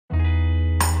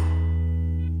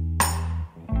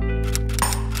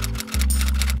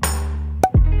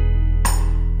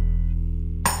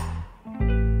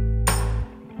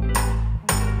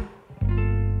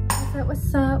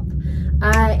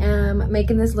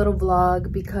making this little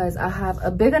vlog because I have a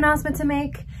big announcement to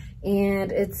make,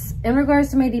 and it's in regards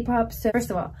to my Depop. So first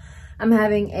of all, I'm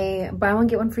having a buy one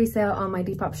get one free sale on my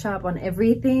Depop shop on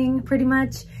everything pretty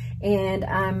much, and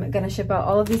I'm gonna ship out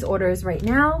all of these orders right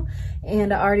now,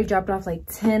 and I already dropped off like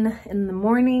 10 in the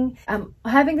morning. I'm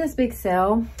having this big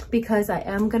sale because I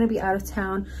am gonna be out of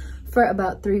town for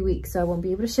about 3 weeks, so I won't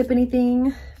be able to ship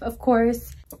anything, of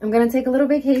course. I'm gonna take a little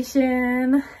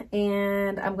vacation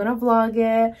and I'm gonna vlog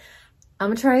it. I'm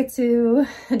gonna try to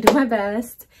do my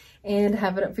best and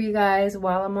have it up for you guys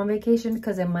while I'm on vacation,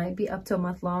 because it might be up to a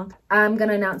month long. I'm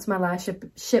gonna announce my last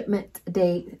shipment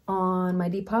date on my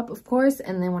Depop, of course,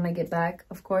 and then when I get back,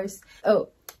 of course. Oh,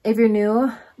 if you're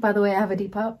new, by the way, I have a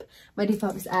Depop. My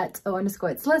Depop is at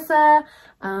 @o_it's_Lissa.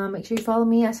 Make sure you follow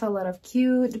me. I sell a lot of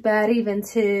cute, baddie,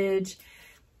 vintage,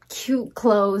 cute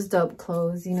clothes, dope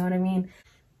clothes, you know what I mean?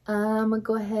 I'm gonna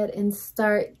go ahead and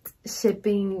start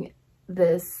shipping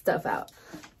this stuff out.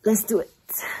 Let's do it.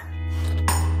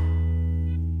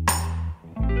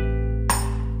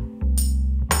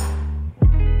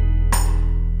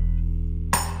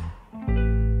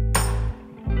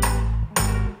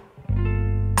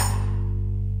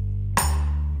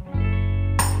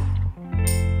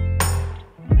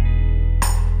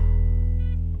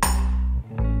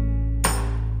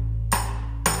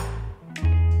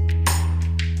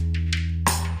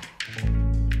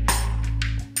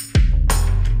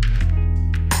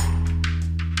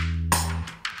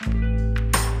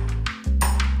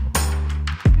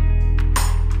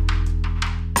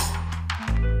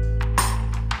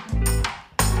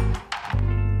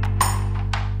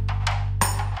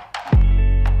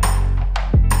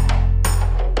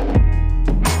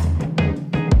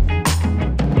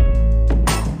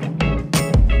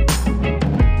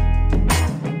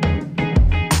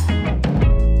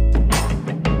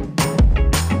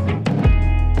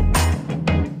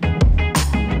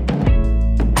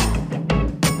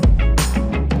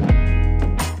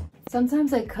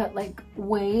 Sometimes I cut like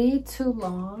way too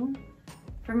long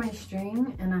for my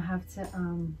string and I have to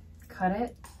cut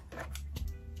it,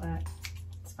 but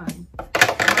it's fine.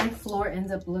 My floor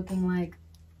ends up looking like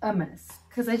a mess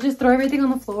because I just throw everything on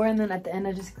the floor and then at the end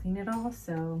I just clean it all,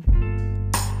 so.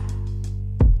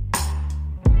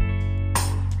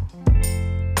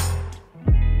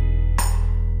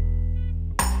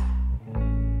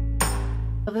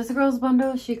 This girl's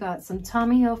bundle, she got some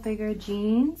Tommy Hilfiger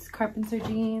jeans, carpenter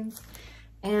jeans,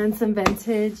 and some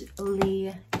vintage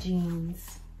Lee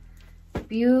jeans.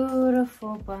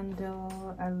 Beautiful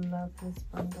bundle. I love this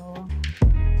bundle.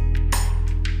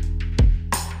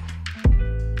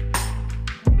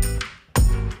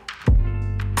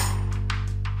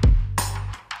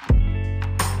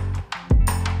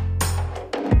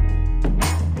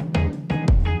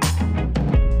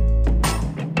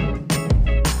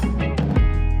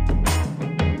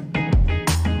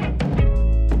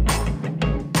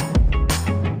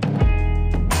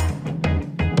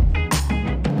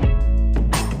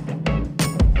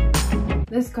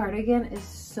 This cardigan is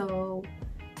so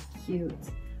cute.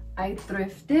 I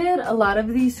thrifted a lot of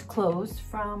these clothes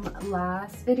from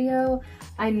last video.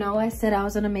 I know I said I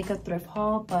was gonna make a thrift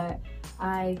haul, but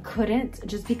I couldn't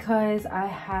just because I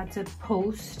had to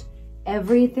post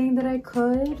everything that I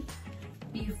could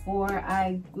before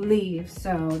I leave.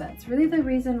 So that's really the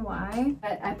reason why.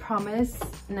 But I promise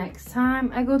next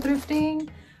time I go thrifting,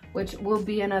 which will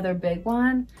be another big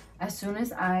one, as soon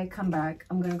as I come back,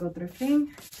 I'm gonna go thrifting.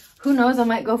 Who knows, I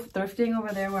might go thrifting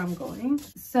over there where I'm going.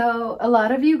 So a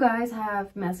lot of you guys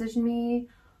have messaged me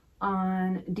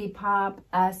on Depop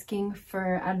asking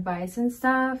for advice and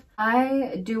stuff.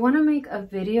 I do want to make a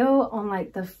video on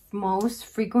like the most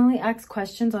frequently asked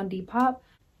questions on Depop.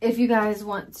 If you guys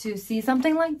want to see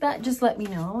something like that, just let me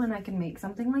know and I can make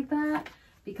something like that,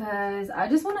 because I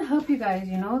just want to help you guys,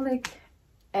 you know, like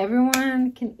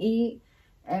everyone can eat,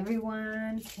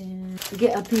 everyone can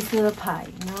get a piece of the pie,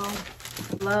 you know.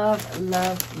 Love,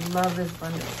 love, love this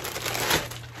bundle.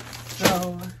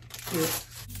 So cute.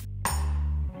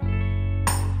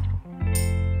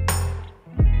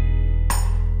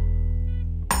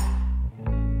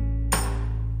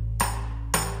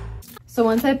 So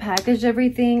once I package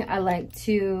everything, I like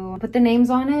to put the names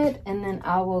on it and then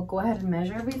I will go ahead and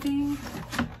measure everything.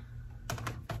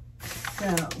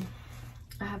 So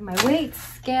I have my weight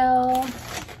scale,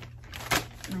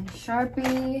 my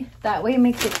Sharpie. That way it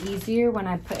makes it easier when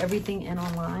I put everything in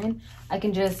online. I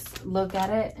can just look at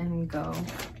it and go.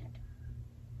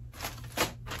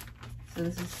 So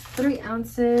this is 3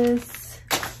 ounces.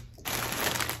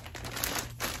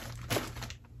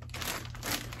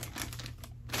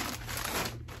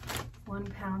 1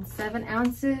 pound, 7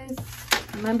 ounces.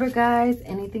 Remember guys,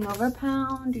 anything over a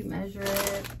pound, you measure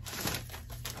it.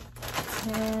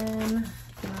 10,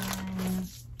 9,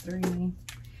 3.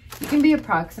 You can be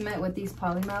approximate with these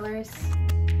poly mailers.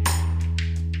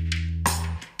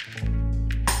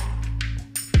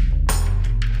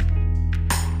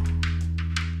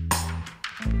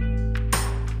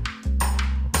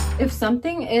 If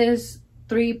something is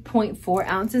 3.4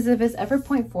 ounces, if it's ever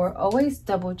 0.4, always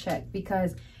double check,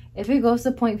 because if it goes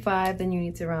to 0.5, then you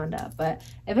need to round up. But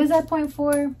if it's at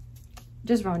 0.4,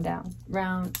 just round down.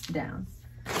 Round down.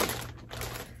 8,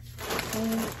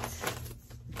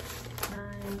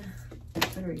 9,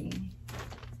 3.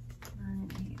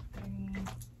 9, 8,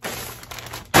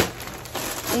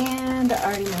 3. And I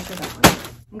already measured that one.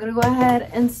 I'm gonna go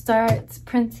ahead and start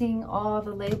printing all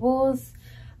the labels.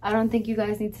 I don't think you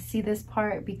guys need to see this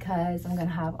part because I'm gonna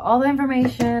have all the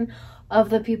information of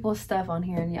the people's stuff on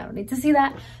here, and y'all don't need to see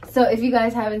that. So if you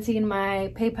guys haven't seen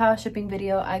my PayPal shipping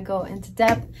video, I go into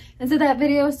depth into that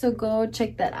video, so go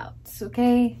check that out,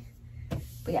 okay?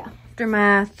 But yeah,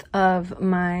 aftermath of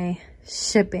my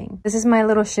shipping. This is my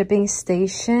little shipping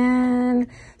station.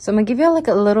 So I'm gonna give you like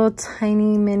a little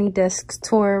tiny mini desk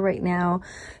tour right now,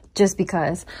 just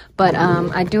because. But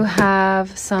I do have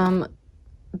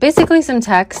basically some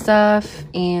tech stuff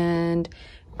and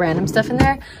random stuff in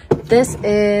there. This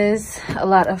is a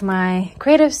lot of my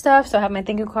creative stuff. So I have my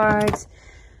thank you cards,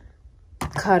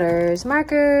 cutters,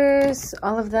 markers,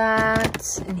 all of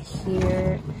that. And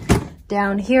here,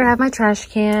 down here, I have my trash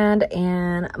can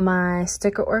and my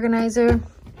sticker organizer.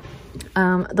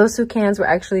 Those 2 cans were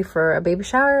actually for a baby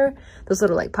shower, those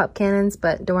little like pop cannons,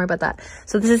 but don't worry about that.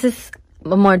 So this is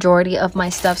a majority of my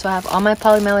stuff. So I have all my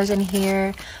poly mailers in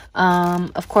here.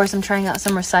 Of course, I'm trying out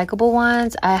some recyclable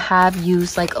ones. I have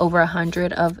used like over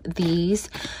 100 of these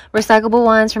recyclable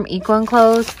ones from Eco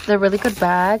Enclosed. They're a really good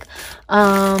bag.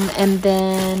 And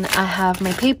then I have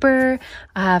my paper.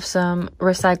 I have some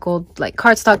recycled like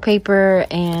cardstock paper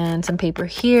and some paper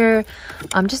here.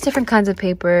 Just different kinds of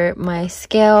paper. My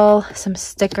scale, some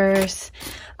stickers.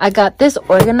 I got this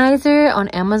organizer on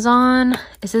Amazon.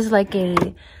 This is like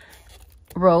a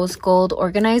rose gold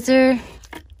organizer.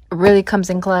 Really comes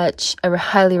in clutch. I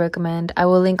highly recommend. I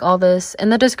will link all this in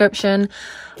the description.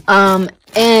 And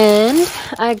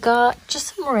I got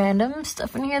just some random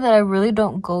stuff in here that I really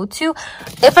don't go to.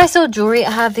 If I sell jewelry,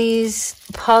 I have these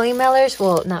poly mailers.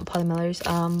 Well, not poly mailers,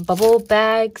 bubble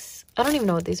bags. I don't even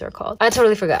know what these are called. I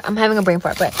totally forgot. I'm having a brain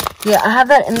fart. But yeah, I have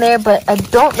that in there, but I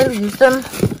don't really use them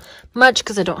much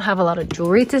because I don't have a lot of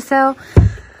jewelry to sell.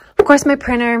 Of course, my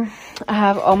printer. I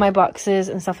have all my boxes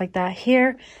and stuff like that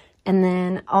here. And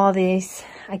then all these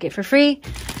I get for free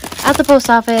at the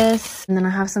post office. And then I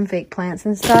have some fake plants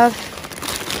and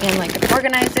stuff. And like an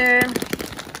organizer.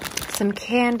 Some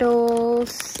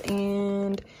candles.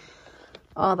 And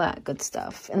all that good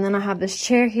stuff. And then I have this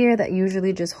chair here that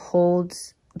usually just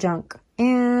holds junk.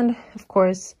 And of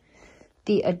course,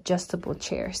 the adjustable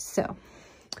chair. So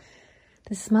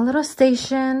this is my little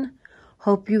station.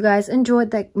 Hope you guys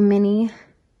enjoyed that mini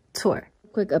tour.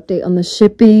 Quick update on the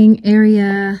shipping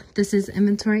area. This is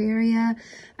inventory area.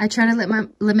 I try to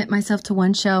limit myself to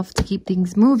 1 shelf to keep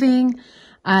things moving.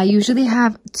 I usually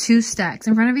have 2 stacks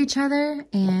in front of each other,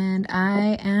 and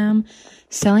I am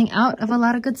selling out of a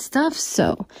lot of good stuff.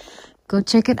 So go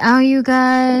check it out, you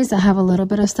guys. I have a little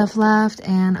bit of stuff left,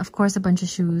 and of course a bunch of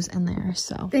shoes in there.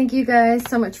 So thank you guys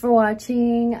so much for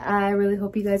watching. I really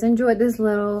hope you guys enjoyed this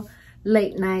little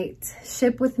late night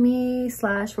ship with me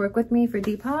 / work with me for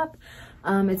Depop.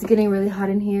 It's getting really hot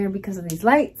in here because of these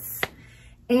lights,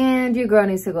 and your girl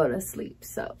needs to go to sleep.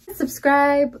 So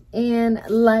subscribe and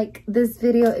like this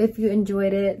video if you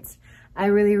enjoyed it. I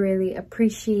really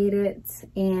appreciate it,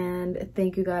 and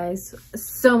thank you guys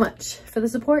so much for the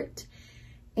support.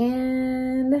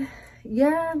 And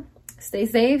yeah, stay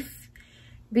safe,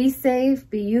 be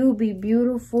you, be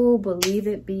beautiful, believe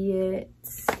it, be it.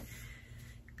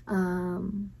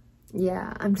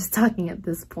 Yeah, I'm just talking at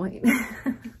this point.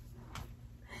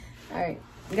 All right,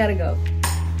 gotta go.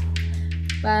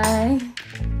 Bye.